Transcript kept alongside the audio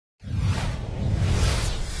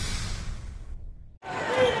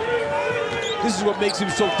this is what makes him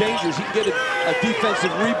so dangerous. He can get a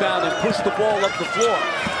defensive rebound and push the ball up the floor.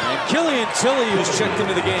 And Killian Tillie was checked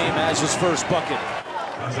into the game as his first bucket.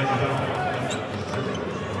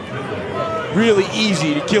 Really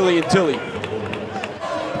easy to Killian Tillie.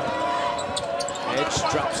 Edge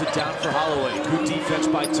drops it down for Holloway. Good defense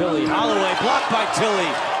by Tillie. Holloway blocked by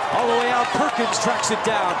Tillie. All the way out, Perkins tracks it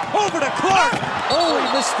down. Over to Clark. Oh,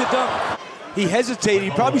 he missed the dunk. He hesitated. He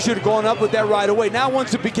probably should have gone up with that right away. Now,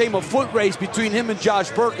 once it became a foot race between him and Josh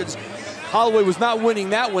Perkins, Holloway was not winning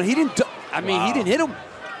that one. He didn't. He didn't hit him.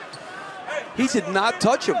 He did not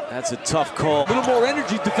touch him. That's a tough call. A little more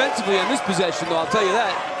energy defensively on this possession, though. I'll tell you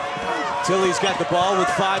that. Tillie's got the ball with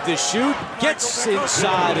 5 to shoot. Gets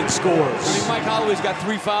inside and scores. I mean, Mike Holloway's got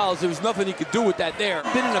 3 fouls. There was nothing he could do with that there.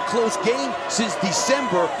 Been in a close game since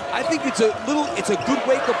December. I think it's a good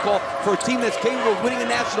wake-up call for a team that's capable of winning a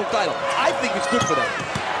national title. I think it's good for them.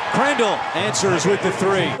 Crandall answers with the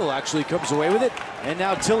 3. Actually comes away with it. And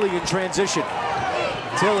now Tillie in transition.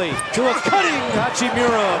 Tillie to a cutting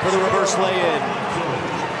Hachimura for the reverse lay-in.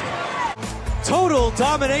 Total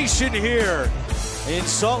domination here in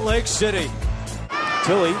Salt Lake City.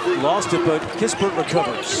 Tillie lost it, but Kispert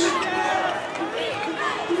recovers.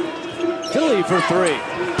 Tillie for 3.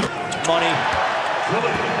 Money.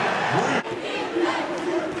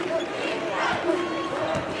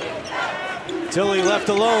 Tillie left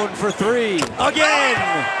alone for 3. Again!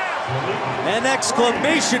 An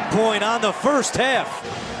exclamation point on the first half.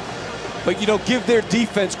 But, you know, give their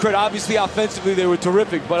defense credit. Obviously, offensively, they were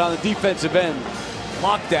terrific, but on the defensive end,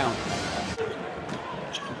 lockdown.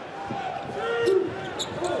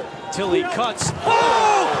 Tillie cuts.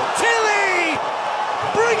 Oh! Tillie!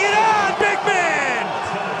 Bring it on, big man!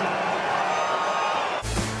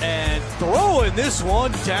 And throwing this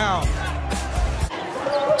one down.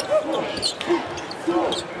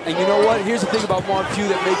 And you know what? Here's the thing about Montefiore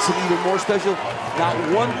that makes him even more special. Not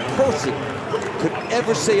one person could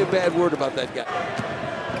ever say a bad word about that guy.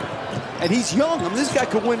 And he's young. I mean, this guy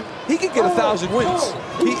could win. He could get 1,000 wins.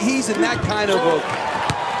 He's in that kind of a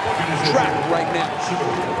track right now.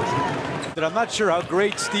 I'm not sure how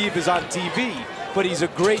great Steve is on TV, but he's a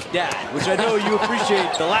great dad, which I know you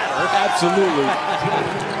appreciate the latter. Absolutely.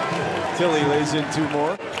 Tillie lays in 2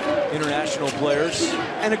 more international players.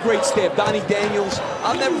 And a great staff. Donnie Daniels.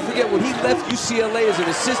 I'll never forget when he left UCLA as an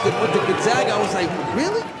assistant, went to Gonzaga. I was like,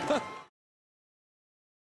 really?